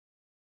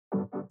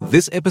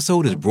This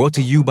episode is brought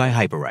to you by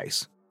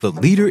Hyperice, the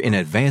leader in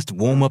advanced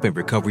warm-up and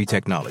recovery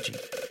technology.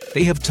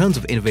 They have tons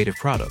of innovative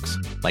products,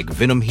 like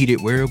Venom-heated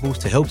wearables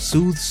to help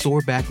soothe sore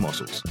back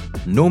muscles,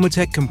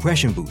 Normatec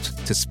compression boots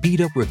to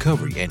speed up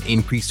recovery and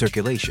increase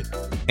circulation,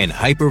 and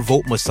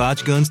Hypervolt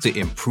massage guns to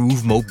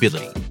improve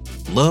mobility.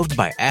 Loved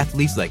by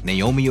athletes like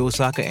Naomi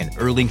Osaka and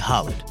Erling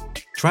Haaland.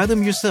 Try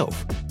them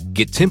yourself.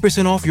 Get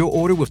 10% off your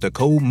order with the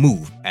code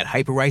MOVE at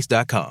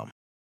Hyperice.com.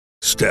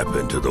 Step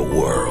into the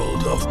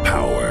world of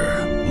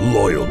power,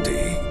 loyalty,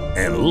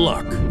 and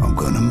luck. I'm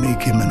gonna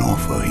make him an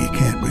offer he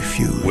can't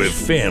refuse. With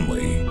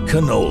family,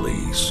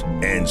 cannolis,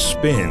 and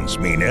spins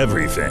mean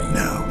everything.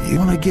 Now, you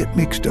wanna get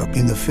mixed up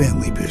in the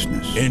family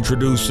business.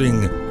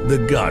 Introducing The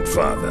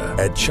Godfather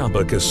at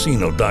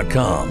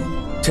ChumbaCasino.com.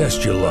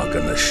 Test your luck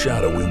in the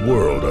shadowy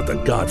world of The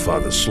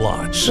Godfather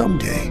slot.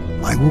 Someday,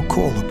 I will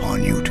call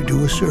upon you to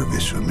do a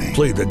service for me.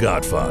 Play The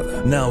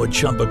Godfather, now at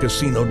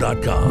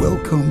ChumbaCasino.com.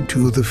 Welcome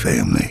to the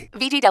family.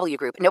 VGW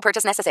Group. No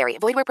purchase necessary.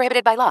 Void where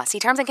prohibited by law. See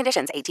terms and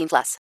conditions.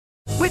 18+.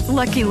 With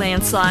Lucky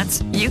Land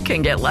Slots, you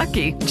can get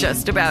lucky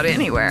just about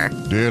anywhere.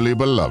 Dearly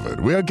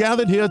beloved, we are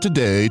gathered here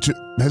today to...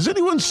 Has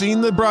anyone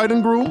seen the bride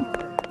and groom?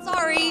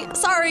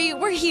 Sorry,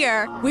 we're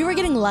here. We were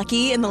getting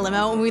lucky in the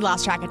limo and we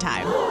lost track of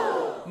time.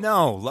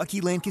 No,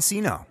 Lucky Land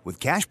Casino, with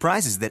cash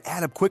prizes that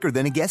add up quicker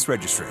than a guest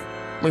registry.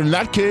 In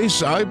that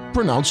case, I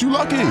pronounce you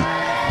lucky.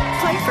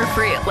 Play for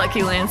free at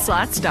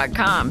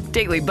LuckyLandSlots.com.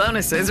 Daily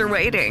bonuses are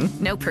waiting.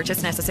 No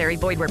purchase necessary.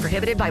 Void where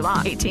prohibited by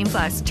law.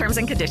 18+. Terms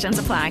and conditions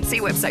apply. See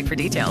website for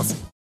details.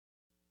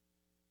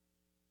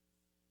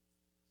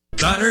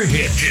 Diner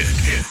Hit.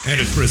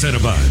 And it's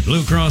presented by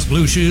Blue Cross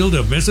Blue Shield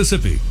of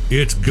Mississippi.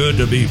 It's good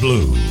to be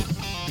blue.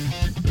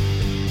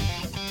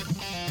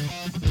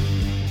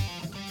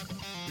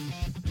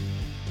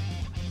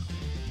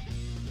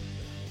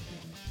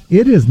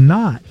 It is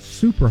not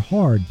super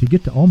hard to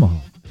get to Omaha.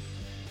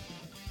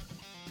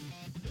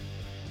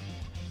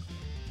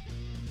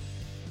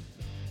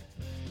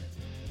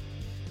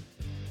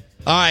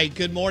 All right,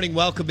 good morning.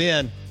 Welcome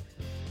in.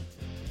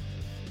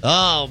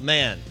 Oh,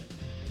 man.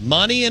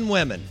 Money and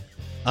women.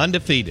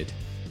 Undefeated.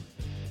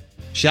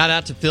 Shout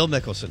out to Phil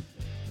Mickelson.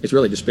 It's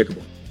really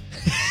despicable.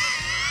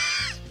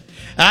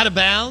 Out of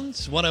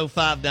Bounds,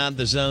 105.9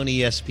 The Zone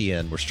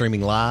ESPN. We're streaming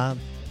live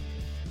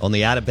on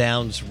the Out of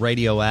Bounds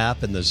radio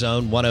app and the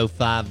Zone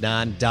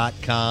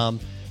 1059.com.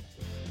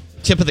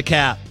 Tip of the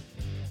cap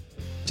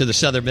to the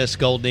Southern Miss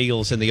Golden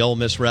Eagles and the Ole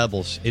Miss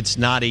Rebels. It's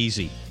not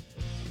easy.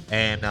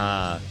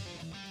 And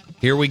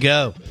here we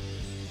go.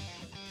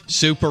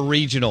 Super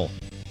Regional.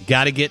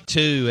 Got to get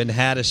to in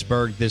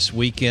Hattiesburg this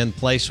weekend.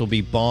 Place will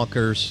be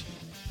bonkers.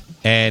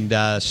 And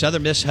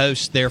Southern Miss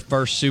hosts their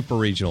first Super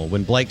Regional.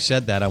 When Blake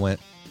said that, I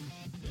went,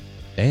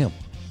 damn,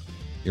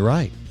 you're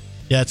right.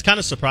 Yeah, it's kind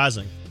of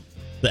surprising.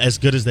 As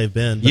good as they've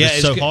been, but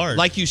it's so hard.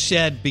 Like you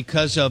said,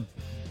 because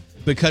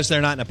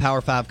they're not in a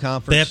Power 5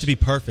 conference. They have to be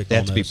perfect. They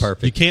have to be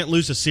perfect. You can't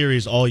lose a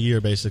series all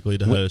year, basically,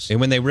 to host. And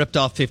when they ripped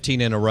off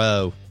 15 in a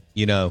row,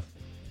 yeah,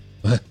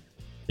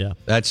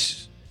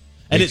 that's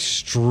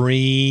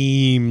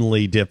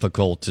extremely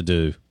difficult to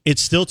do. It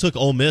still took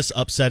Ole Miss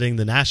upsetting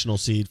the national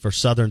seed for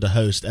Southern to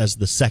host as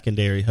the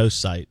secondary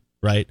host site,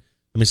 right?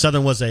 I mean,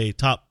 Southern was a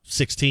top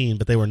 16,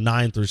 but they were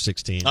 9 through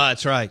 16.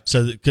 That's right.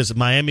 So, because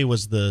Miami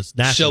was the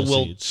national seed. So,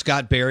 will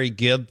Scott Berry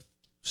give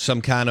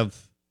some kind of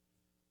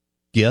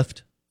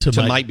gift to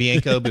Mike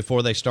Bianco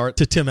before they start?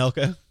 To Tim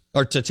Elko?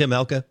 Or to Tim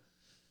Elko?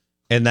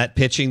 And that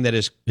pitching that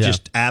has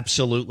just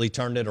absolutely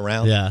turned it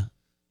around? Yeah.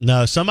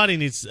 No, somebody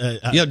needs...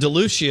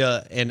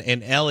 DeLucia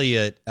and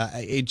Elliott,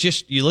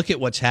 you look at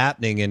what's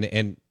happening,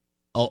 and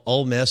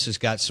Ole Miss has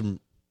got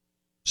some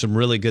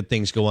really good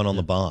things going on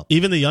the bump.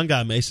 Even the young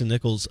guy, Mason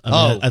Nichols.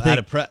 I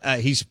think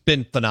he's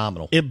been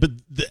phenomenal.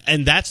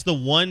 And that's the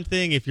one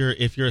thing, if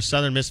you're a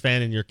Southern Miss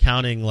fan and you're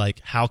counting,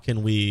 like, how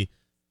can we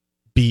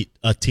beat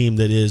a team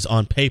that is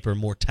on paper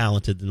more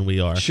talented than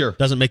we are? Sure.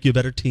 Doesn't make you a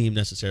better team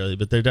necessarily,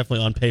 but they're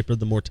definitely on paper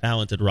the more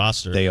talented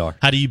roster. They are.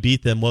 How do you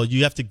beat them? Well,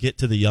 you have to get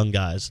to the young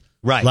guys.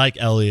 Right. Like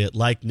Elliott,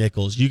 like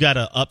Nichols. You got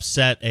to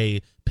upset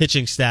a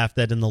pitching staff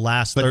that in the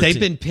last 13... But they've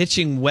been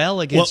pitching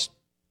well against...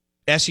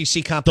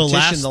 SEC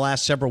competition the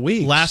last several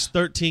weeks. Last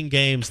 13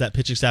 games, that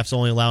pitching staff's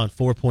only allowing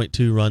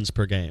 4.2 runs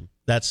per game.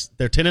 They're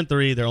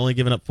 10-3. They're only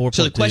giving up 4.2.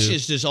 So the question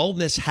is, does Ole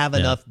Miss have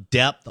enough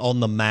depth on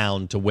the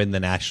mound to win the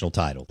national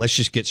title? Let's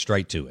just get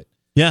straight to it.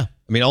 Yeah.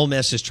 I mean, Ole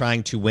Miss is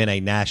trying to win a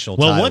national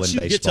title once in you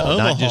baseball, get to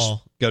Omaha, not just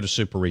go to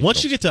Super Regionals.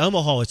 Once you get to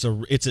Omaha,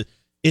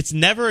 it's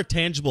never a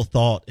tangible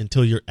thought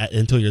until you're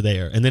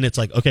there, and then it's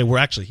like, okay, we're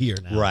actually here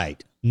now.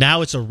 Right.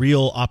 Now it's a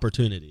real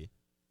opportunity.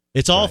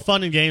 It's all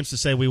fun and games to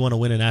say we want to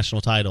win a national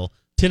title.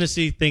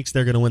 Tennessee thinks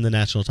they're going to win the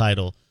national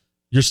title.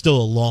 You're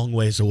still a long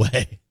ways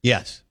away.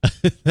 Yes.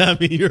 I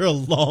mean, you're a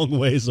long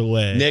ways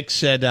away. Nick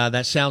said,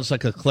 that sounds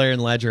like a Clarion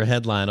Ledger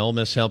headline. Ole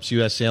Miss helps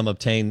USM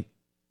obtain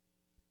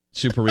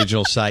Super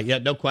Regional site. Yeah,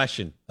 no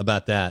question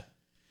about that.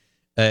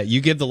 You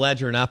give the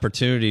Ledger an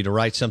opportunity to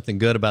write something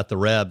good about the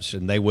Rebs,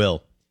 and they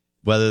will,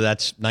 whether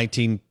that's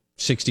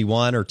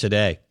 1961 or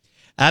today.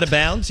 Out of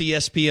bounds,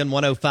 ESPN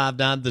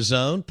 105.9 The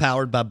Zone,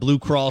 powered by Blue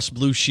Cross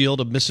Blue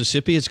Shield of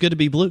Mississippi. It's good to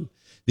be blue.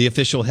 The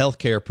official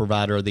healthcare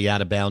provider of the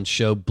Out of Bounds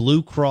show,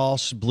 Blue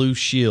Cross Blue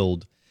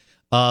Shield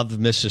of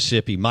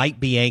Mississippi. Mike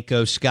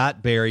Bianco,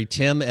 Scott Berry,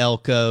 Tim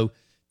Elko,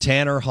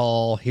 Tanner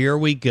Hall. Here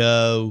we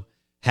go.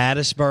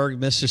 Hattiesburg,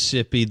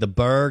 Mississippi, the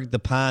Berg, the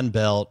Pine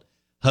Belt,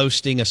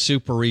 hosting a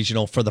super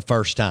regional for the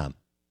first time.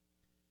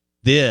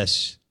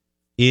 This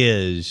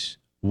is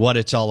what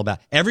it's all about.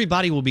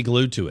 Everybody will be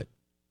glued to it,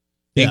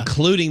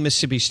 including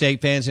Mississippi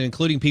State fans and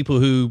including people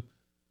who,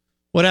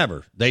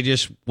 whatever, they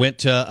just went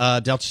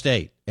to Delta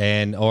State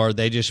or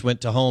they just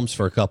went to Holmes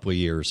for a couple of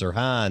years, or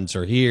Hines,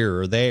 or here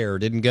or there,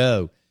 didn't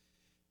go.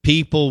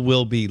 People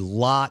will be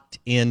locked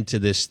into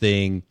this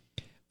thing,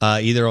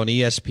 either on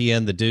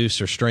ESPN, The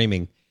Deuce, or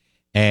streaming,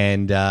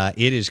 and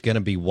it is going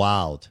to be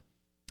wild.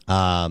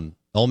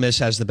 Ole Miss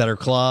has the better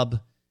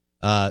club.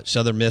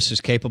 Southern Miss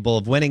is capable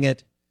of winning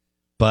it,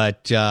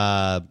 but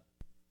Bianco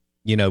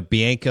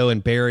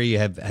and Berry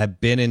have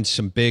been in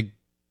some big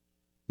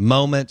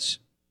moments.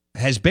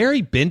 Has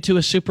Berry been to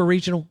a super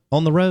regional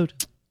on the road?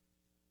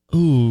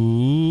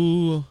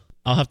 Ooh,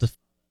 I'll have to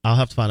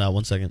find out.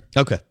 1 second.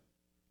 Okay.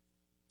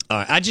 All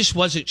right. I just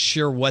wasn't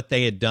sure what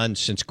they had done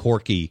since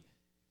Corky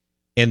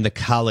in the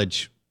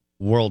College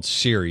World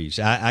Series.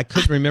 I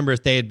couldn't remember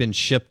if they had been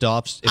shipped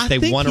off, if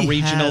they won a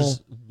regional.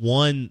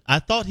 I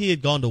thought he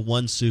had gone to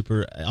one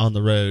super on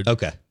the road.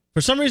 Okay.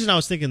 For some reason, I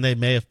was thinking they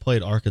may have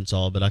played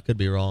Arkansas, but I could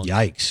be wrong.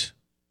 Yikes.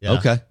 Yeah.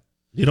 Okay.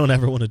 You don't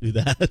ever want to do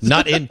that.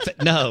 Not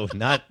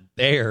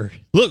there.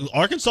 Look,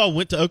 Arkansas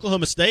went to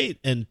Oklahoma State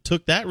and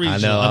took that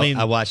regional. I know.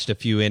 I watched a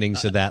few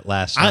innings of that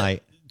last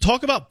night.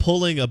 Talk about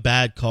pulling a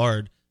bad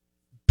card.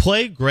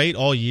 Play great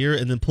all year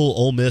and then pull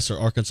Ole Miss or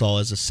Arkansas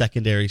as a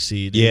secondary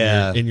seed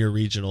in your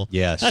regional.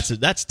 Yes.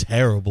 That's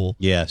terrible.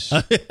 Yes.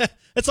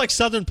 It's like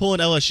Southern pulling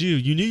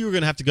LSU. You knew you were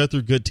going to have to go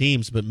through good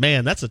teams, but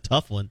man, that's a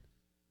tough one.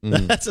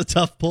 Mm. That's a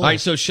tough pull. All right,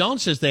 so Sean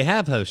says they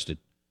have hosted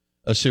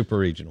a super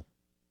regional.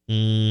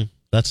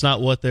 That's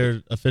not what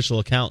their official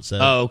account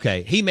said. Oh,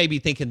 okay. He may be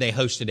thinking they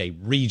hosted a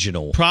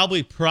regional.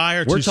 Probably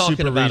prior to We're talking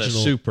super about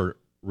regional. A super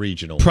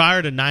regional.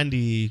 Prior to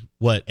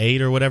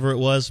 98 or whatever it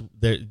was,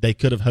 they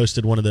could have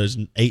hosted one of those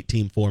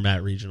 8-team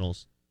format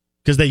regionals.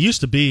 Because they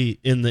used to be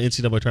in the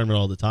NCAA tournament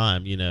all the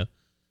time,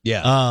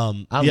 Yeah.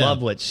 I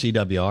love what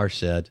CWR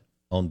said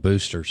on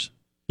boosters.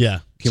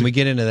 Yeah. Can we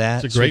get into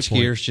that? It's a great Switch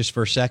point. Gears just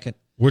for a second.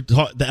 We're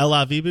the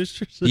LIV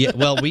boosters? Yeah,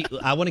 well,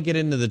 I want to get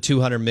into the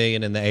 $200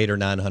 million and the $800 or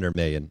 $900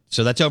 million.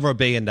 So that's over $1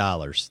 billion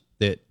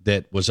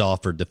that was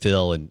offered to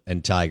Phil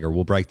and Tiger.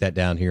 We'll break that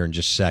down here in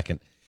just a second.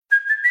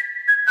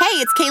 Hey,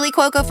 it's Kaylee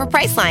Cuoco for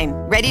Priceline.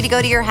 Ready to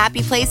go to your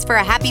happy place for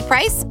a happy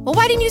price? Well,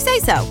 why didn't you say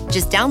so?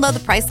 Just download the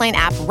Priceline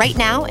app right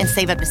now and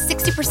save up to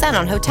 60%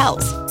 on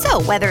hotels.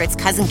 So whether it's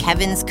Cousin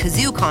Kevin's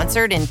Kazoo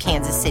Concert in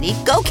Kansas City,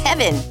 go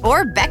Kevin,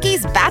 or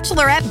Becky's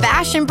Bachelorette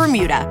Bash in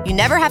Bermuda, you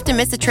never have to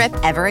miss a trip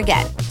ever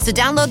again. So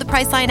download the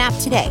Priceline app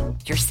today.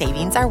 Your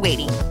savings are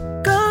waiting.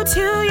 Go to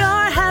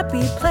your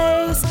happy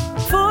place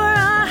for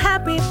a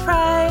happy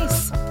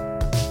price.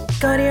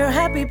 Go to your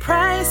happy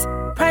price,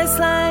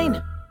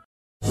 Priceline.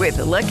 With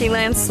the Lucky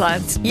Land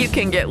Slots, you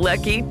can get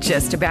lucky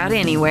just about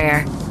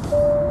anywhere.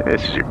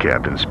 This is your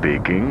captain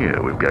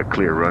speaking. We've got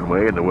clear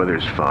runway and the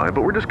weather's fine,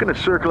 but we're just going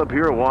to circle up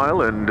here a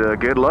while and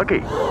get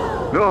lucky.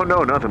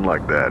 No, nothing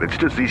like that. It's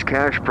just these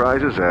cash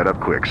prizes add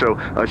up quick. So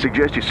I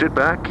suggest you sit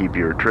back, keep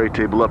your tray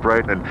table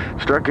upright, and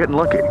start getting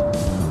lucky.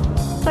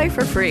 Play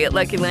for free at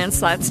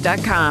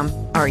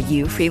LuckyLandSlots.com. Are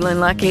you feeling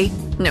lucky?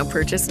 No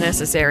purchase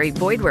necessary.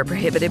 Void where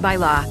prohibited by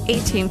law.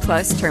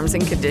 18+ terms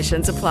and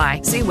conditions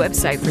apply. See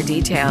website for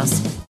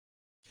details.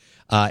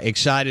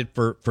 Excited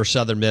for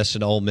Southern Miss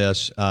and Ole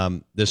Miss.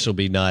 This will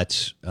be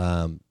nuts.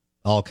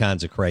 All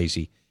kinds of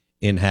crazy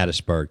in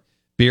Hattiesburg.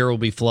 Beer will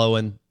be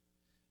flowing.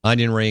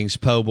 Onion rings,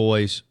 po'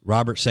 boys.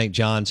 Robert St.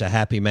 John's a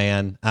happy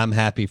man. I'm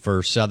happy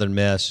for Southern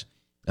Miss.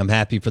 I'm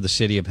happy for the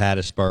city of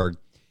Hattiesburg.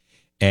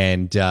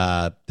 And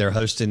they're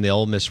hosting the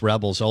Ole Miss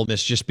Rebels. Ole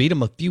Miss just beat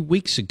them a few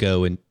weeks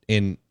ago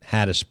in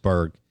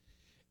Hattiesburg.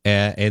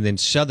 And then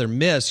Southern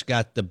Miss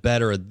got the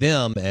better of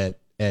them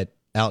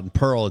out in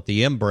Pearl at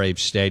the M-Brave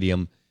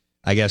Stadium,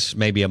 I guess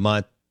maybe a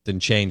month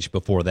and change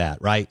before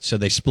that, right? So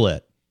they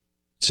split.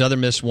 Southern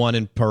Miss won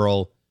in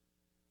Pearl.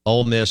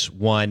 Ole Miss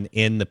won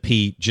in the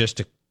Pete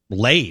just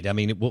late. I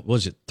mean, what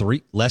was it,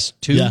 3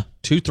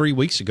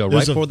 weeks ago,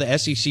 right before the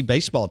SEC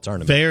baseball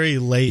tournament. Very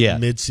late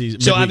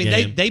midseason. So, I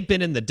mean, they've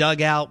been in the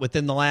dugout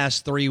within the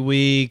last 3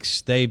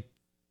 weeks. They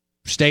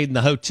stayed in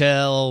the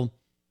hotel.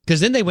 Because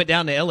then they went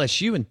down to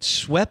LSU and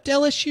swept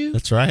LSU?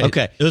 That's right.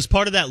 Okay. It was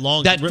part of that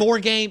long... That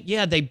 4-game,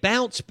 they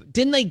bounced.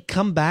 Didn't they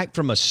come back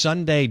from a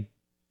Sunday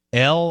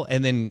L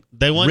and then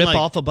they won rip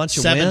off a bunch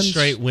of wins? 7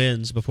 straight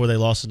wins before they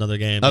lost another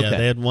game. Okay. Yeah,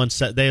 they had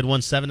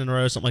won 7 in a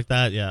row, something like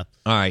that. Yeah.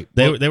 All right.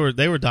 They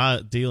were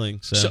dealing.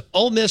 So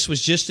Ole Miss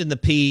was just in the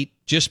Pete,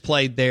 just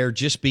played there,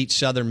 just beat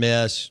Southern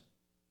Miss.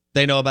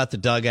 They know about the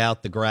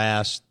dugout, the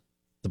grass,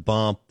 the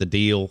bump, the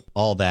deal,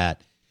 all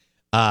that.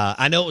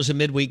 I know it was a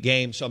midweek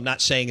game, so I'm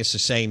not saying it's the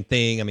same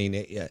thing. I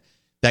mean,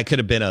 that could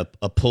have been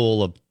a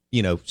pool of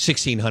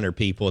 1,600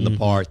 people in the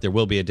park. There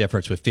will be a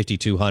difference with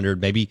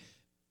 5,200. Maybe,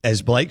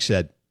 as Blake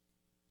said,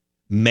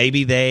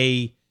 maybe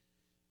they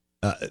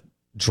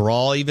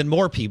draw even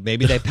more people.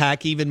 Maybe they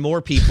pack even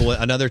more people,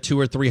 another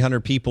 200 or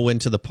 300 people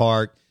into the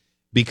park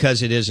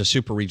because it is a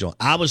super regional.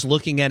 I was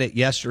looking at it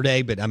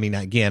yesterday, but I mean,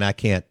 again,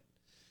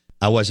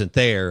 I wasn't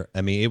there.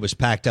 I mean, it was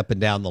packed up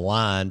and down the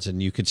lines,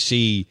 and you could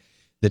see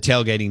the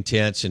tailgating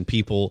tents and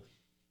people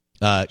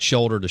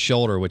shoulder to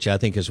shoulder, which I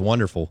think is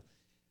wonderful.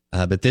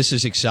 But this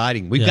is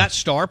exciting. We've got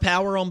star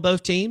power on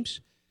both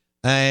teams,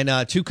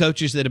 and two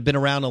coaches that have been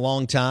around a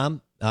long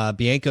time.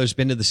 Bianco's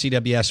been to the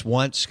CWS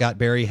once. Scott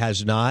Berry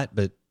has not,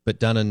 but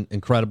done an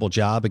incredible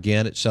job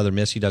again at Southern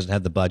Miss. He doesn't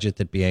have the budget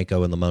that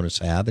Bianco and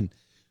Lamonas have, and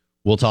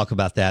we'll talk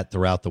about that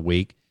throughout the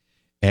week.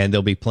 And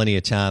there'll be plenty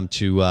of time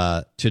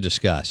to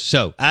discuss.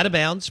 So, Out of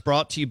Bounds,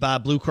 brought to you by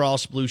Blue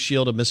Cross Blue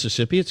Shield of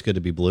Mississippi. It's good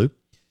to be blue.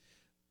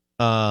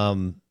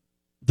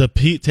 The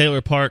Pete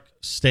Taylor Park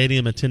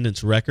Stadium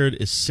attendance record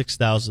is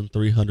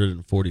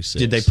 6,346.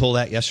 Did they pull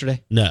that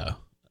yesterday? No.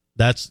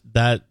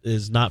 That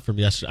is not from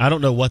yesterday. I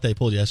don't know what they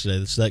pulled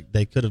yesterday.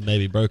 They could have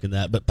maybe broken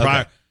that, but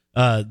prior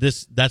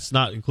that's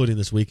not including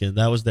this weekend.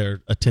 That was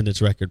their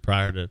attendance record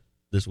prior to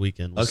this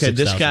weekend. Okay,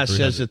 this guy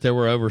says that there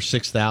were over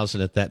 6,000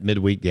 at that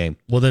midweek game.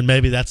 Well, then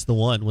maybe that's the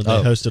one when they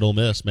hosted Ole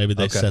Miss. Maybe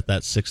they set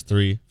that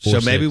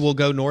 6,346. So maybe we'll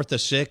go north of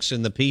 6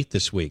 in the Pete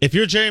this week. If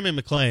you're Jeremy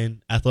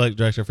McClain, athletic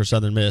director for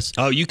Southern Miss,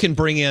 you can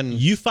bring in.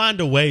 You find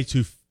a way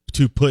to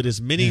put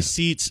as many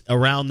seats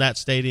around that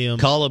stadium.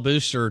 Call a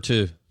booster or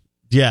two.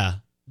 Yeah,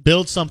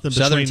 build something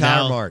Southern between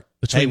Tire now, Mart.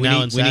 between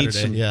now and Saturday. We need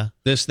some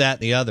this, that,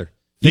 and the other.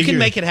 Figure, you can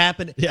make it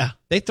happen. Yeah,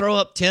 they throw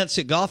up tents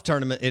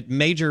at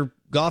major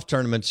golf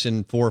tournaments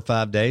in 4 or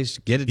 5 days.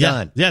 Get it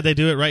done. Yeah, they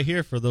do it right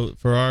here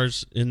for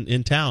ours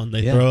in town.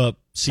 They throw up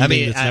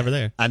seating that's never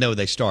there. I know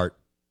they start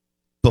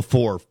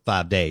before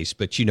 5 days,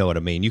 but you know what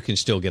I mean. You can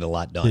still get a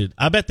lot done. Dude,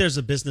 I bet there's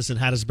a business in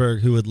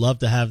Hattiesburg who would love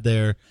to have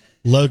their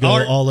logo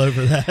all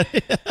over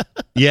that.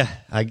 Yeah.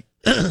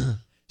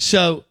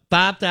 So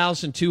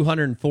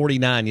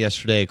 5,249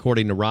 yesterday,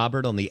 according to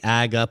Robert, on the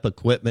Ag Up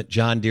Equipment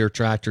John Deere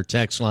tractor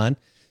text line.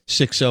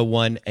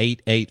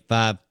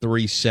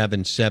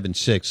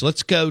 601-885-3776.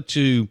 Let's go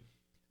to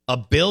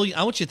 $1 billion.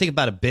 I want you to think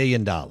about $1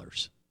 billion.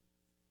 $1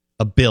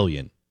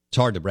 billion. It's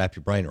hard to wrap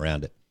your brain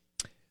around it.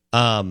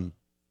 So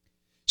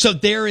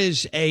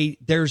there's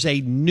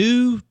a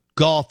new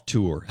golf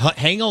tour.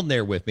 Hang on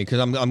there with me because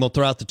I'm going to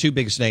throw out the two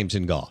biggest names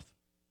in golf,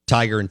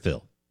 Tiger and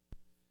Phil.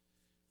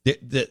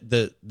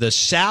 The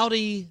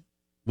Saudi,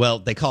 well,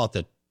 they call it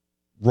the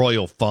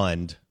Royal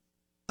Fund.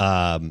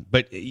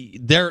 But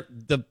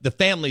the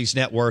family's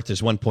net worth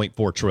is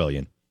 $1.4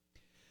 trillion.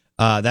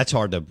 That's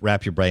hard to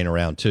wrap your brain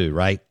around too,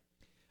 right?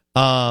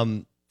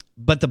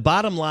 But the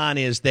bottom line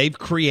is they've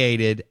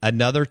created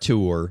another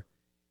tour,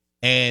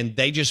 and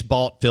they just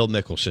bought Phil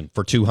Mickelson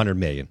for $200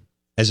 million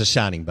as a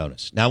signing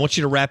bonus. Now I want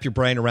you to wrap your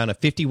brain around a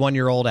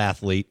 51-year-old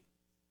athlete.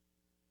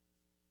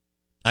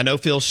 I know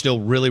Phil's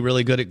still really,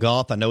 really good at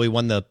golf. I know he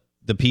won the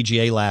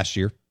PGA last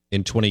year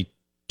in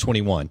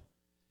 2021.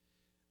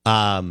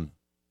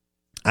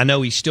 I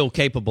know he's still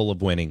capable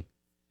of winning,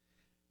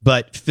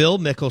 but Phil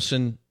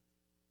Mickelson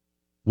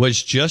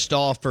was just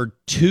offered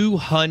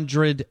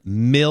 $200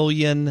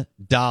 million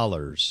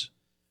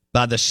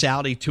by the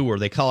Saudi Tour.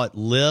 They call it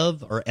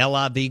LIV or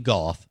LIV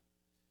Golf.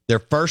 Their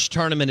first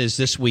tournament is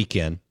this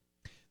weekend.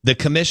 The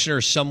commissioner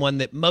is someone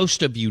that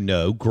most of you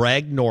know,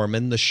 Greg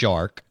Norman, the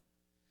Shark.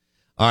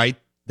 All right.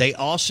 They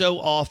also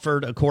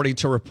offered, according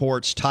to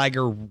reports,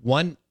 Tiger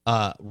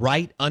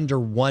right under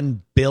 $1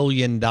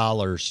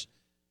 billion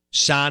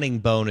signing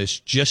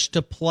bonus just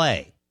to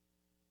play.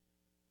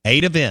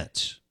 8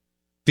 events,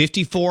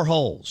 54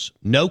 holes,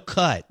 no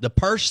cut. The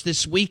purse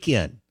this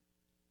weekend.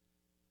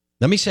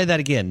 Let me say that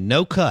again,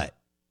 no cut.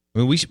 I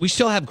mean, we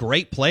still have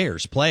great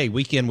players play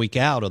week in, week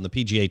out on the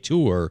PGA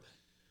Tour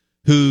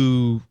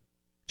who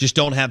just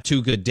don't have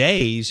 2 good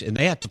days, and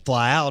they have to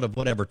fly out of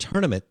whatever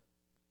tournament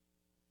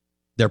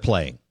they're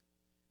playing.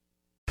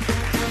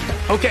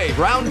 Okay,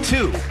 round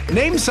 2.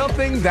 Name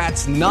something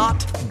that's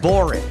not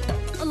boring.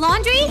 A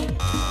laundry?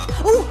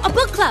 Ooh, a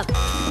book club.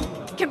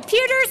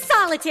 Computer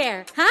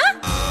solitaire, huh?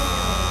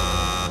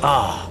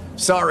 Ah, oh,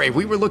 sorry,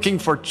 we were looking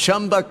for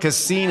Chumba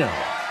Casino.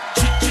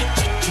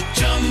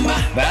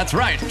 That's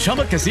right,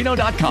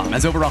 ChumbaCasino.com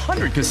has over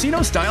 100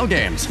 casino-style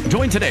games.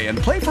 Join today and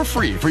play for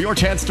free for your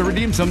chance to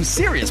redeem some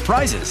serious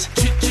prizes.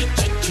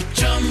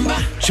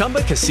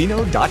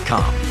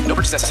 ChumbaCasino.com. No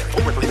purchase necessary.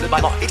 Void where prohibited by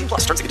law. 18+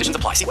 terms and conditions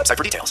apply. See website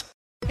for details.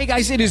 Hey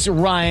guys, it is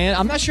Ryan.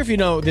 I'm not sure if you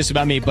know this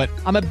about me, but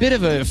I'm a bit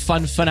of a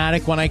fun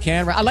fanatic when I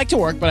can. I like to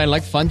work, but I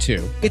like fun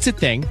too. It's a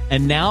thing.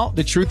 And now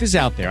the truth is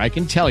out there. I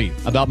can tell you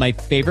about my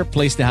favorite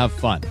place to have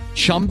fun.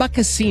 Chumba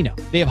Casino.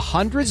 They have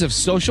hundreds of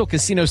social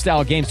casino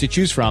style games to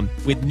choose from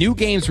with new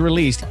games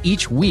released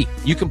each week.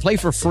 You can play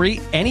for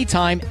free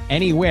anytime,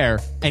 anywhere.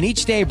 And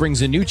each day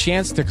brings a new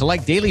chance to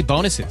collect daily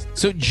bonuses.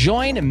 So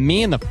join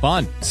me in the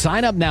fun.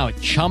 Sign up now at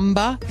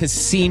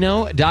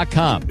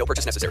ChumbaCasino.com. No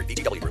purchase necessary.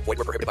 VGW Group. Void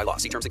where prohibited by law.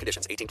 See terms and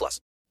conditions.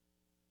 18+.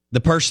 The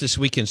purse this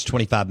weekend's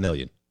 $25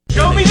 million.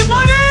 Show me the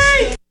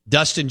money!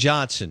 Dustin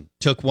Johnson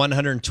took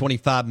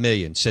 $125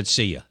 million, said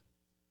see ya.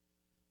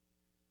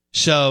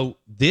 So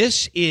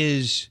this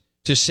is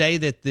to say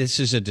that this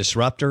is a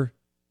disruptor,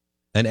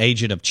 an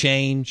agent of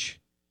change,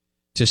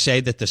 to say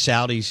that the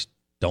Saudis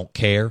don't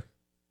care.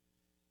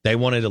 They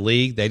wanted a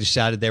league. They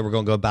decided they were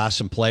going to go buy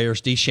some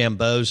players.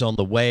 DeChambeau's on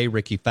the way.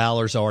 Ricky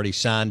Fowler's already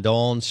signed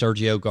on.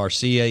 Sergio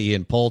Garcia,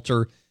 Ian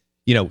Poulter.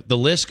 You know, the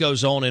list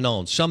goes on and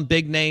on. Some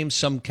big names,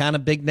 some kind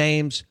of big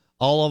names.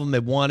 All of them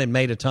have won and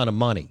made a ton of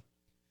money.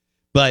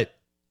 But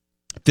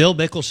Phil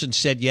Mickelson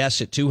said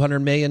yes at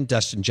 $200 million.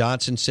 Dustin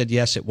Johnson said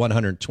yes at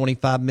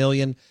 $125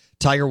 million.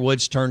 Tiger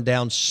Woods turned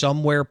down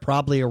somewhere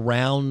probably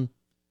around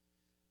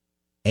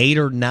 $800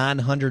 or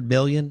 $900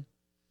 million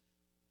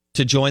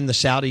to join the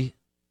Saudi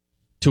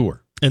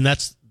tour. And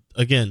that's,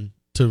 again,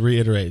 to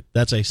reiterate,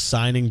 that's a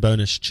signing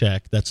bonus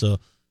check. That's a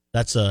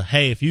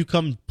hey, if you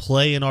come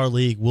play in our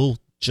league, we'll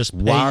just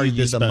pay wire you you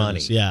this the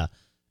bonus. money. Yeah.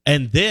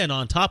 And then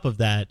on top of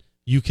that,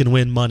 you can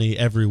win money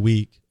every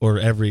week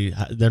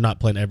they're not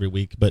playing every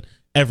week, but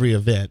every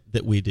event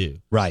that we do.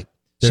 Right.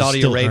 There's Saudi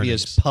still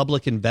Arabia's earnings.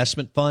 public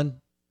investment fund,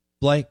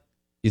 Blake,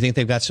 you think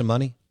they've got some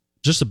money?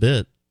 Just a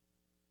bit.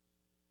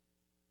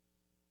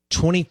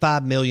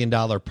 $25 million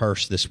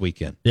purse this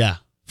weekend. Yeah.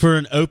 For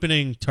an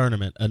opening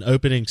tournament, an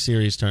opening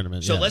series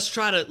tournament. So yeah. let's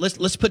try to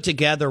let's put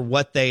together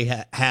what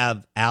they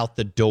have out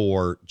the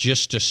door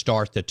just to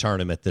start the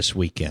tournament this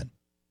weekend.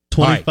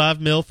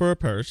 25 mil for a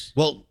purse.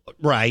 Well,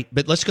 right,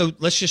 but let's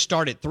just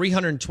start at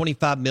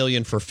 $325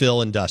 million for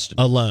Phil and Dustin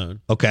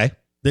alone. Okay.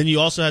 Then you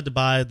also had to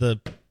buy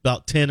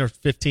about 10 or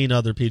 15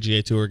 other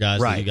PGA Tour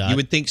guys that you got. You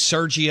would think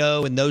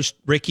Sergio and those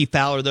Ricky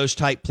Fowler, those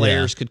type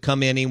players could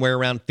come in anywhere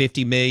around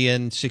 $50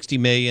 million, $60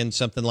 million,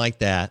 something like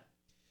that.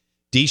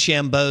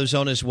 DeChambeau's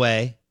on his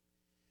way.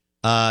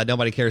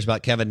 Nobody cares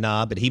about Kevin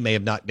Na, but he may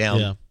have knocked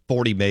down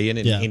 $40 million,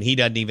 and he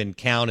doesn't even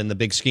count in the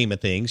big scheme of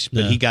things.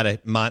 But he got a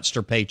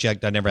monster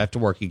paycheck. I never have to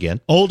work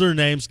again. Older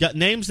names, got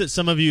names that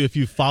some of you, if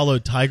you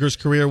followed Tiger's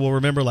career, will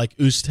remember, like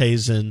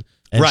Oosthuizen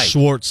and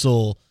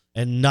Schwartzel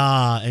and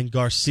Na and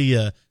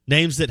Garcia.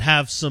 Names that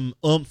have some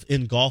oomph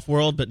in golf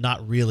world, but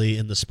not really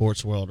in the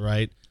sports world,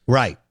 right?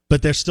 Right.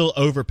 But they're still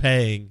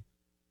overpaying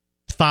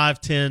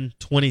 5, 10,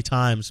 20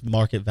 times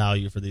market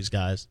value for these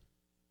guys.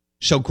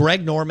 So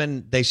Greg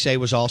Norman, they say,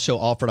 was also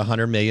offered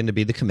 $100 million to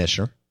be the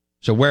commissioner.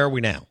 So where are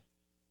we now?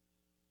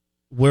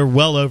 We're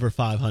well over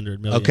 $500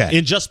 million. Okay.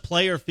 In just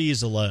player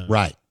fees alone.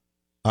 Right.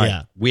 All right.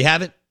 Yeah. We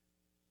haven't.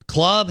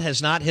 Club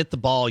has not hit the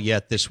ball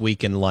yet this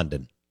week in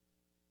London.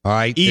 All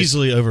right.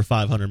 Easily over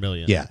 $500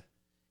 million. Yeah.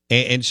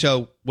 And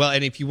so, well,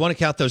 and if you want to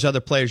count those other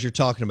players you're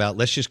talking about,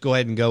 let's just go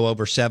ahead and go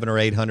over $700 or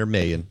 $800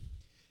 million.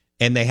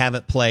 And they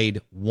haven't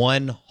played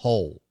one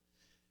hole.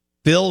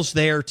 Phil's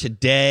there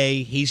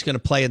today. He's going to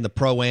play in the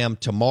Pro-Am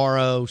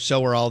tomorrow.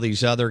 So are all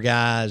these other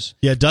guys.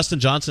 Yeah, Dustin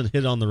Johnson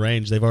hit on the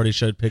range. They've already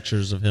showed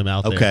pictures of him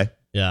out there. Okay.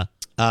 Yeah.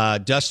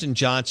 Dustin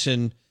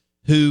Johnson,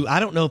 who I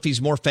don't know if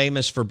he's more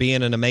famous for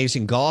being an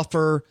amazing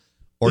golfer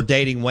or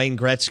dating Wayne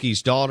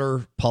Gretzky's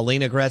daughter,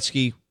 Paulina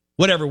Gretzky.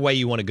 Whatever way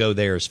you want to go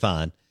there is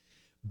fine.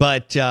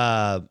 But,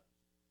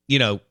 you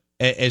know,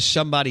 as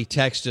somebody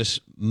texted us,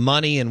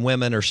 money and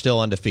women are still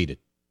undefeated.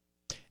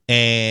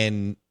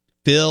 And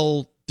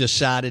Phil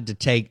decided to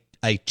take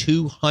a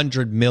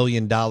 $200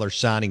 million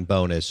signing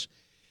bonus,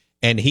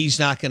 and he's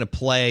not going to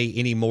play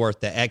anymore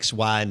at the X,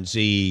 Y, and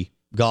Z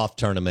golf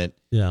tournament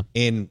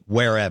in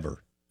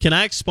wherever. Can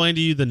I explain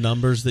to you the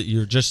numbers that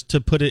you're, just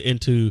to put it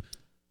into...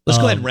 Let's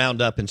go ahead and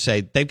round up and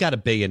say they've got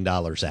 $1 billion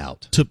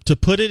out. To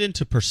put it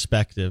into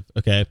perspective,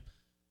 okay,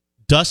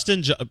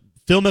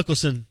 Phil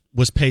Mickelson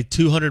was paid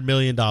 $200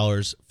 million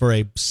for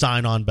a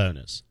sign-on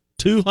bonus.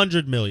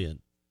 $200 million.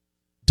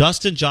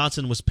 Dustin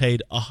Johnson was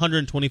paid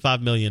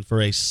 $125 million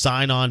for a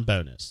sign-on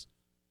bonus.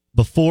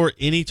 Before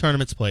any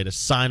tournaments played, a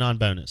sign-on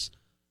bonus.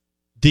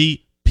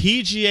 The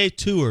PGA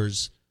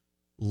Tour's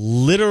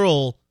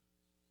literal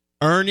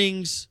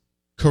earnings,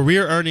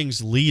 career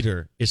earnings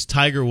leader is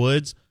Tiger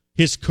Woods.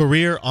 His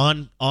career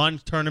on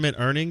tournament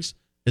earnings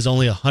is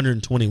only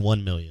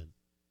 $121 million.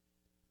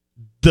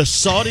 The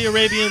Saudi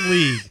Arabian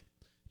League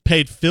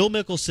paid Phil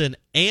Mickelson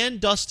and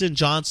Dustin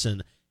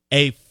Johnson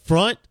a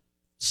front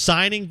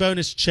signing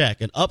bonus check,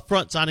 an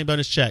upfront signing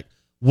bonus check,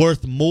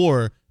 worth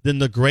more than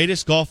the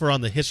greatest golfer on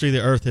the history of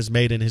the earth has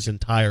made in his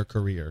entire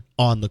career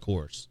on the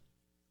course.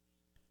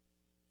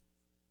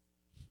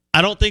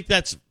 I don't think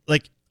that's,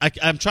 like,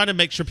 I'm trying to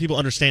make sure people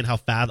understand how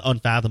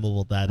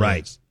unfathomable that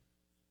is.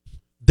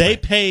 They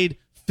paid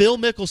Phil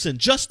Mickelson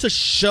just to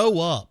show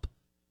up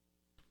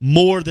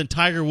more than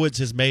Tiger Woods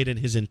has made in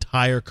his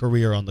entire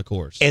career on the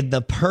course. And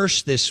the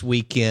purse this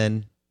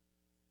weekend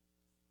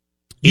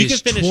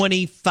is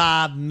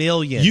 $25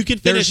 million. You can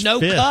finish There's no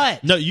fifth.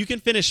 cut. No, you can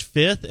finish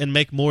fifth and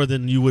make more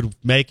than you would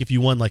make if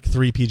you won like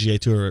 3 PGA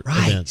Tour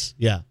events.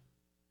 Yeah.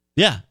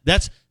 Yeah,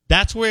 that's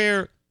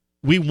where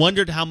we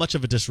wondered how much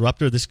of a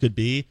disruptor this could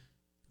be.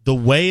 The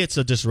way it's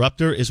a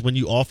disruptor is when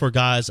you offer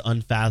guys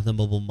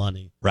unfathomable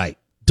money. Right.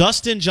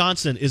 Dustin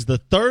Johnson is the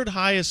third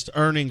highest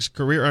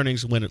career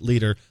earnings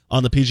leader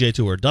on the PGA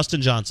Tour.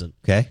 Dustin Johnson.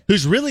 Okay.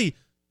 Who's really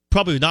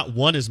probably not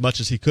won as much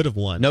as he could have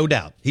won. No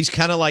doubt. He's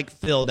kind of like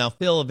Phil. Now,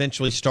 Phil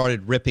eventually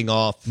started ripping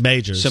off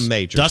some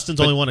majors. Dustin's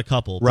only won a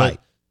couple. Right.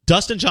 But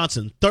Dustin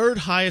Johnson, third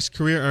highest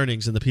career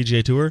earnings in the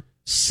PGA Tour,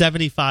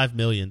 $75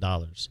 million.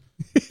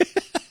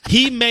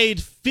 He made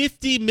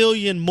 $50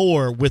 million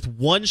more with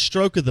one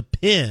stroke of the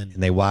pin.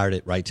 And they wired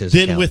it right to his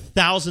than account. with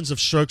thousands of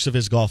strokes of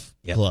his golf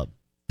club.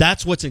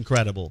 That's what's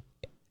incredible.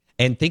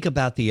 And think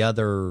about the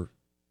other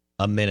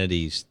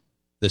amenities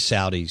the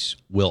Saudis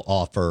will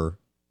offer.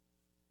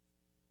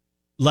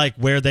 Like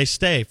where they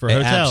stay for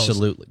hotels.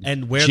 Absolutely.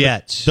 And where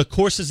jets. The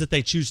courses that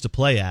they choose to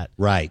play at.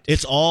 Right.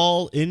 It's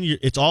all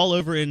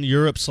over in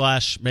Europe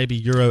 / maybe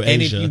Euro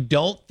And Asia. if you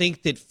don't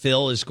think that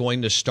Phil is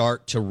going to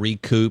start to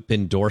recoup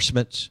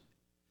endorsements,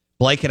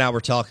 Blake and I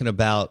were talking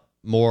about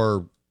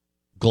more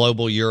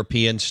global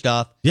European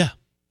stuff. Yeah.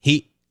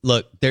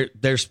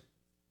 There's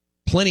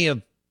plenty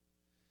of,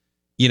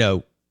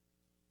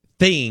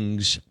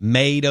 things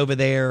made over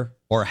there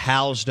or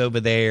housed over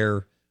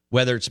there,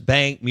 whether it's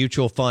bank,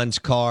 mutual funds,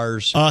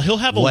 cars. He'll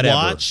have a whatever.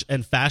 watch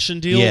and fashion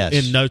deal Yes.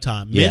 in no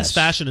time. Yes. Men's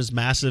fashion is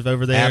massive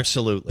over there.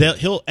 Absolutely.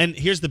 And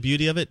here's the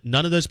beauty of it: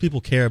 none of those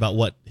people care about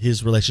what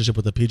his relationship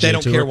with the PGA They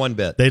don't Tour. care one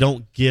bit. They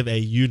don't give a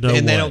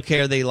And they don't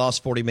care they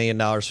lost $40 million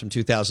from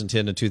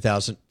 2010 to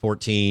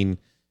 2014.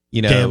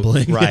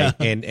 Gambling, right?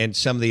 yeah. And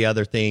some of the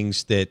other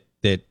things that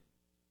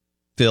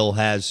Phil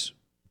has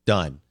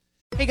done.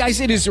 Hey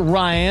guys, it is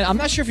Ryan. I'm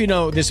not sure if you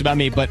know this about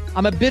me, but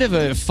I'm a bit of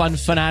a fun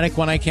fanatic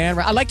when I can.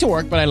 I like to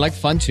work, but I like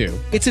fun too.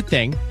 It's a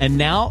thing. And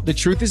now the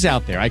truth is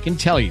out there. I can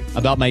tell you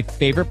about my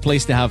favorite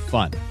place to have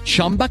fun.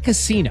 Chumba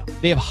Casino.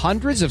 They have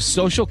hundreds of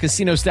social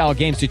casino style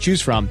games to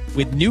choose from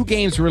with new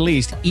games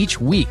released each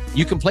week.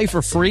 You can play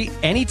for free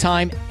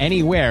anytime,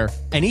 anywhere.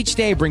 And each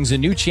day brings a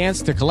new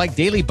chance to collect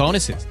daily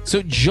bonuses.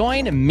 So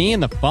join me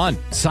in the fun.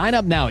 Sign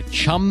up now at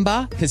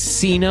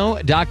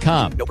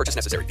ChumbaCasino.com. No purchase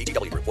necessary.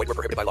 VGW Group. Void where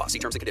prohibited by law. See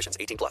terms and conditions.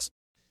 18+.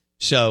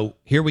 So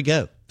here we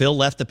go. Phil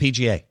left the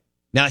PGA.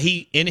 Now,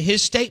 in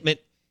his statement,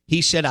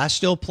 he said, I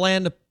still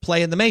plan to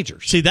play in the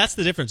majors. See, that's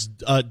the difference.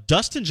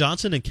 Dustin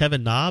Johnson and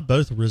Kevin Na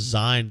both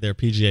resigned their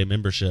PGA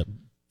membership.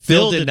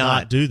 Phil did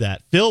not do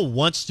that. Phil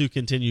wants to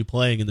continue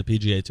playing in the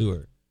PGA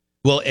Tour.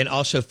 Well, and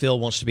also Phil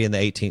wants to be in the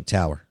 18th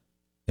tower.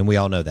 And we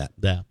all know that.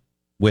 Yeah.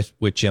 With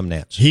Jim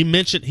Nantz. He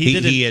mentioned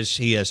he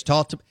has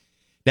talked to.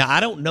 Now, I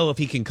don't know if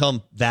he can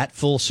come that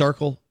full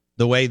circle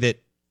the way that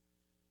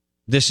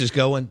this is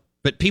going,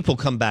 but people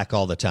come back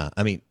all the time.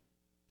 I mean,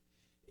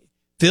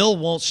 Phil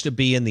wants to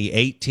be in the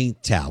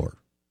 18th tower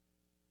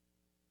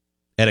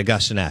at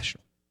Augusta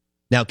National.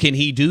 Now, can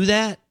he do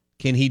that?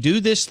 Can he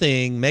do this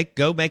thing, make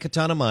a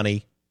ton of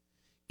money,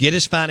 get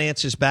his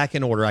finances back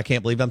in order? I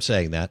can't believe I'm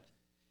saying that.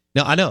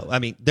 Now, I know. I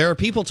mean, there are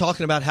people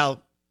talking about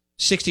how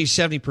 60,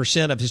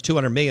 70% of his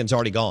 $200 million is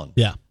already gone.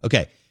 Yeah.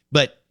 Okay.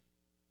 But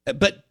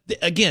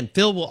again,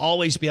 Phil will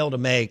always be able to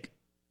make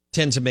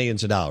tens of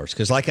millions of dollars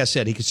because, like I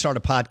said, he could start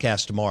a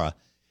podcast tomorrow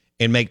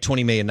and make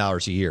 $20 million a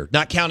year,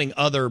 not counting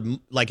other,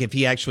 like if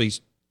he actually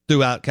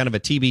threw out kind of a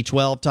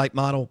TB12 type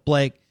model,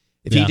 Blake.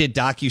 If he did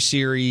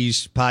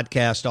docuseries,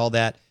 podcast, all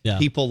that,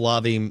 people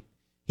love him.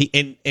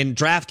 And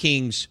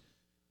DraftKings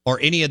or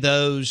any of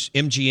those,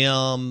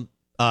 MGM,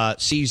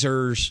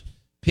 Caesars,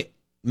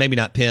 maybe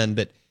not Penn,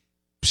 but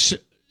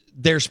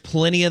there's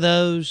plenty of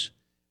those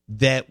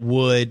that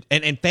would,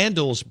 and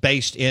FanDuel's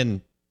based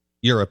in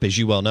Europe, as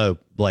you well know,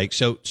 Blake.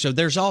 So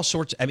there's all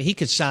sorts. I mean, he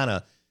could sign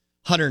a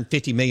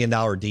 $150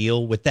 million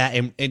deal with that,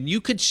 and you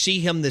could see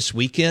him this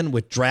weekend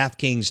with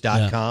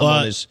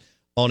DraftKings.com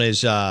on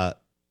his hat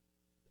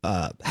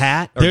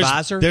or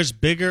visor. There's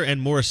bigger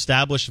and more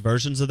established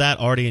versions of that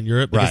already in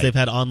Europe because they've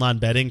had online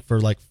betting for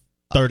like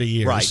 30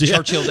 years. Right,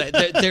 Churchill.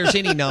 There's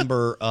any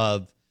number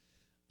of,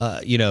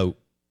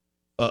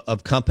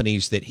 of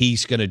companies that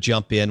he's going to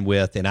jump in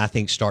with, and I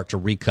think start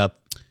to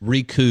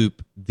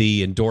recoup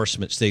the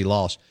endorsements that he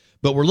lost.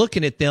 But we're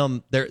looking at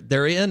them;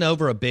 they're in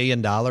over $1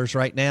 billion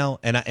right now,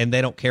 and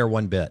they don't care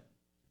one bit.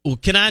 Well,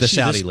 can I ask the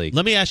you Saudi this? League?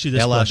 Let me ask you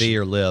this LIV question.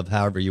 or LIV,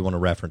 however you want to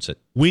reference it.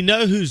 We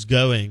know who's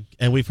going,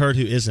 and we've heard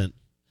who isn't.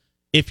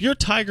 If you're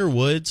Tiger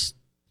Woods,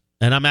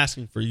 and I'm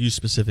asking for you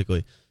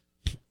specifically,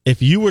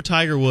 if you were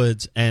Tiger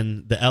Woods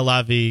and the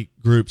LIV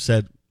group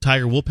said,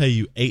 Tiger, we'll pay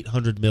you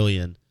 $800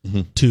 million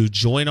to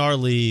join our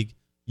league,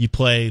 you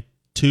play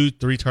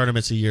 2-3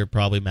 tournaments a year,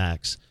 probably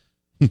max.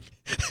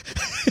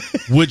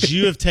 Would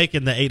you have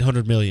taken the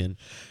 $800 million?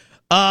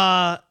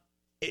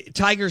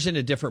 Tiger's in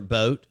a different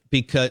boat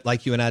because,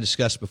 like you and I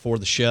discussed before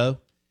the show,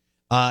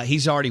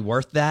 he's already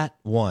worth that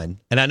one.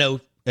 And I know,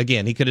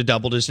 again, he could have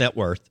doubled his net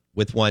worth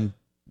with one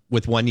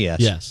yes.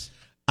 Yes.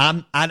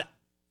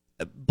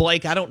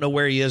 Blake, I don't know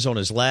where he is on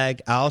his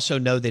leg. I also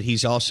know that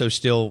he's also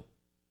still,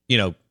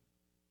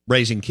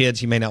 raising kids.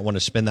 He may not want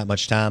to spend that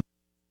much time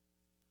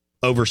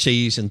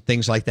overseas and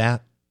things like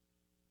that.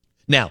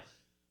 Now,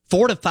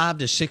 4 to 5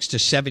 to 6 to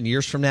 7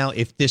 years from now,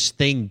 if this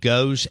thing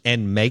goes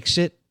and makes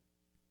it,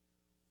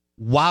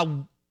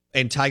 and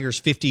Tiger's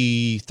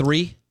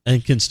 53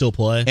 and can still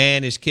play,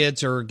 and his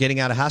kids are getting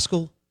out of high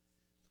school,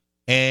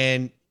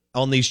 and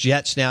on these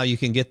jets now you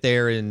can get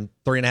there in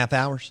 3.5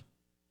 hours.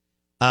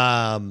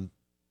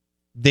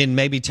 then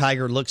maybe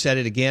Tiger looks at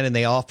it again and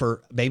they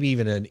offer maybe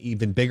even an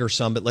even bigger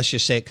sum. But let's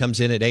just say it comes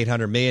in at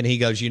 $800 million. He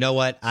goes, you know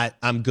what?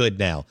 I'm good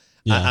now.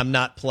 Yeah. I'm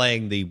not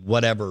playing the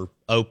whatever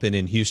Open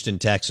in Houston,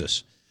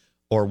 Texas,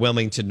 or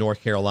Wilmington,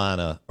 North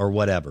Carolina, or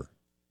whatever.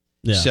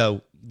 Yeah.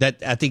 So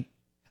that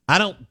I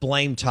don't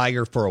blame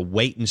Tiger for a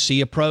wait and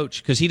see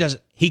approach because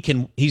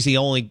he's the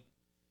only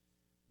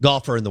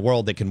golfer in the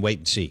world that can wait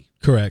and see.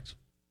 Correct.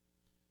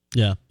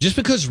 Yeah. Just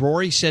because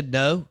Rory said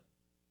no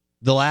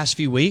the last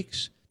few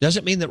weeks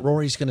doesn't mean that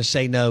Rory's going to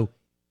say no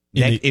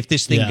if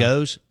this thing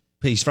goes.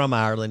 He's from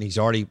Ireland. He's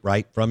already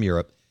from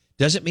Europe.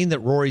 Doesn't mean that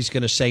Rory's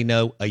going to say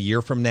no a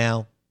year from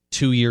now,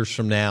 2 years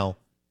from now,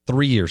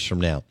 3 years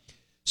from now.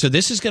 So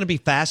this is going to be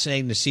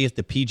fascinating to see if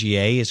the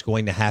PGA is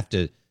going to have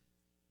to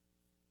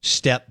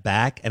step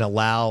back and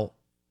allow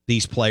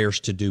these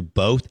players to do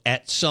both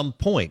at some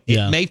point.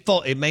 It may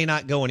fall. It may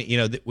not go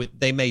in.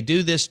 They may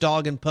do this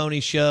dog and pony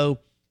show,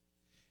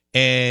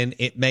 and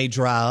it may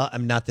dry up.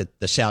 I'm not that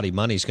the Saudi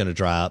money is going to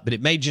dry up, but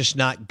it may just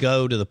not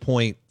go to the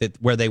point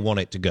where they want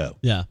it to go.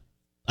 Yeah,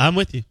 I'm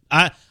with you.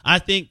 I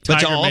think,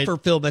 but to offer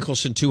Phil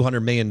Mickelson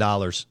 $200 million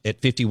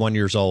at 51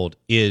 years old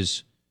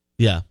is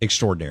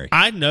extraordinary.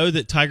 I know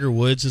that Tiger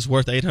Woods is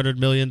worth $800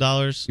 million,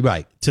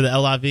 right, to the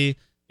LIV.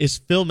 Is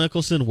Phil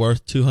Mickelson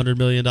worth $200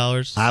 million?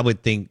 I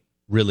would think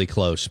really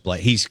close.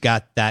 Blake. He's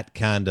got that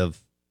kind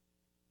of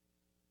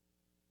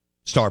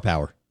star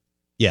power.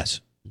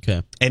 Yes.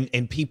 Okay.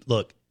 And people,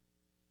 look,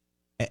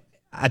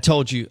 I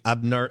told you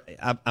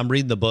I'm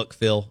reading the book,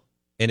 Phil,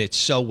 and it's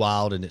so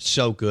wild and it's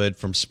so good,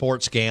 from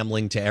sports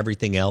gambling to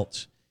everything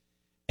else.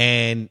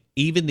 And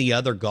even the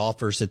other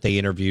golfers that they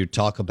interviewed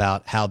talk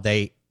about how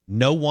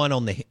no one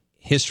on the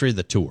history of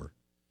the tour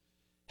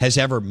has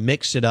ever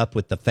mixed it up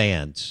with the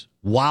fans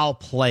while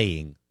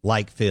playing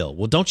like Phil.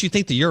 Well, don't you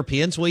think the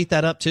Europeans will eat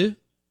that up too?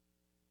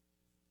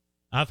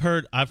 I've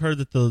heard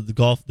that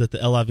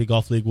the LIV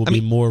Golf League will be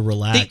more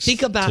relaxed.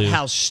 Think about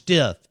how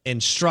stiff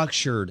and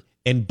structured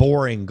and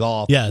boring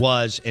golf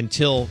was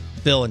until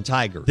Phil and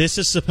Tiger. This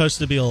is supposed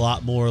to be a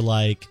lot more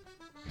like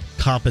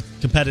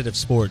competitive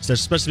sports.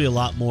 There's supposed to be a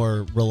lot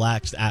more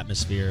relaxed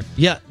atmosphere.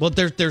 Yeah, well,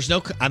 there's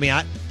no. I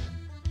mean,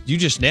 you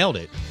just nailed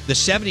it. The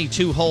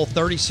 72-hole,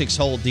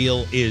 36-hole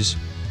deal is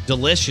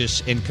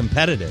delicious and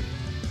competitive.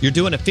 You're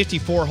doing a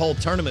 54-hole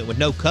tournament with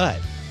no cut.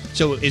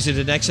 So is it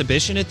an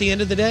exhibition at the end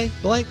of the day,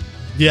 Blake?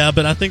 Yeah,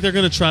 but I think they're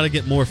going to try to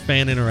get more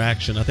fan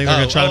interaction. I think they're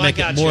going to try to make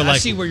it more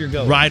like see where you're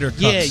going. Ryder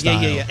Cup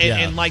style. Yeah.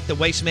 And like the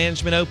Waste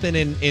Management Open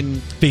in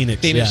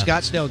Phoenix,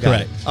 Scottsdale.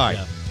 Correct. It. All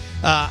right.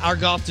 Yeah. Our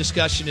golf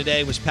discussion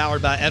today was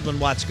powered by Edwin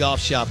Watts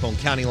Golf Shop on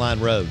County Line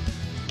Road.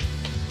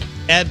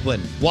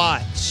 Edwin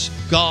Watts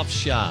Golf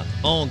Shop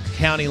on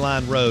County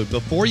Line Road.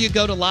 Before you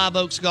go to Live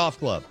Oaks Golf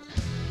Club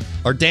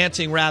or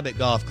Dancing Rabbit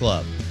Golf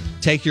Club,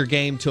 take your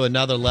game to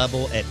another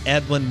level at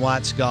Edwin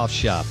Watts Golf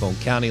Shop on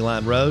County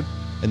Line Road.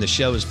 And the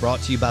show is brought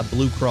to you by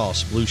Blue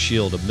Cross Blue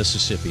Shield of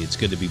Mississippi. It's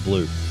good to be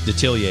blue.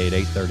 Detillier at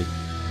 8:30.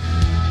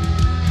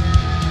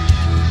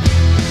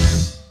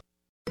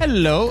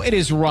 Hello, it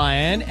is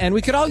Ryan, and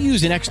we could all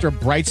use an extra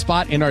bright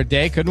spot in our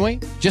day, couldn't we?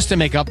 Just to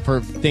make up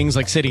for things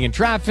like sitting in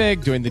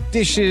traffic, doing the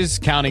dishes,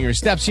 counting your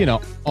steps,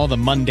 all the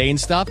mundane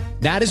stuff.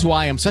 That is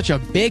why I'm such a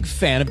big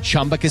fan of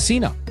Chumba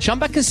Casino.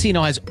 Chumba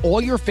Casino has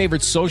all your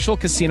favorite social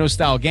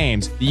casino-style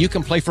games that you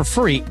can play for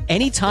free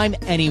anytime,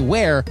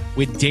 anywhere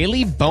with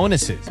daily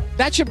bonuses.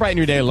 That should brighten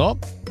your day a little.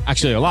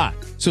 Actually, a lot.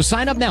 So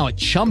sign up now at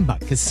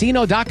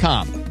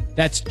ChumbaCasino.com.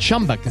 That's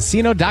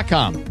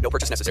ChumbaCasino.com. No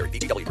purchase necessary.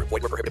 VGW Group.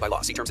 Void where prohibited by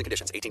law. See terms and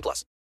conditions.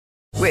 18+.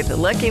 With the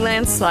Lucky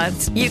Land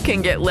Slots, you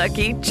can get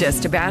lucky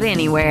just about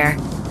anywhere.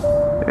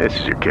 This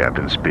is your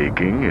captain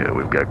speaking.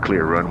 We've got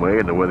clear runway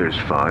and the weather's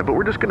fine, but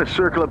we're just going to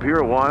circle up here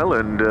a while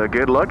and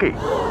get lucky.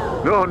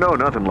 No,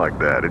 nothing like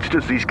that. It's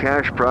just these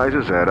cash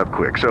prizes add up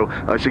quick. So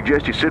I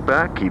suggest you sit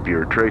back, keep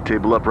your tray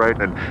table upright,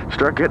 and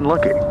start getting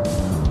lucky.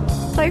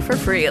 Play for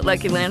free at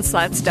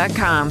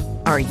LuckyLandSlots.com.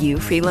 Are you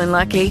feeling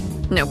lucky?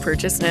 No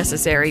purchase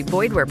necessary.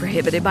 Void where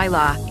prohibited by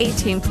law.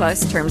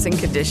 18+ terms and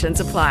conditions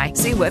apply.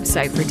 See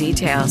website for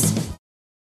details.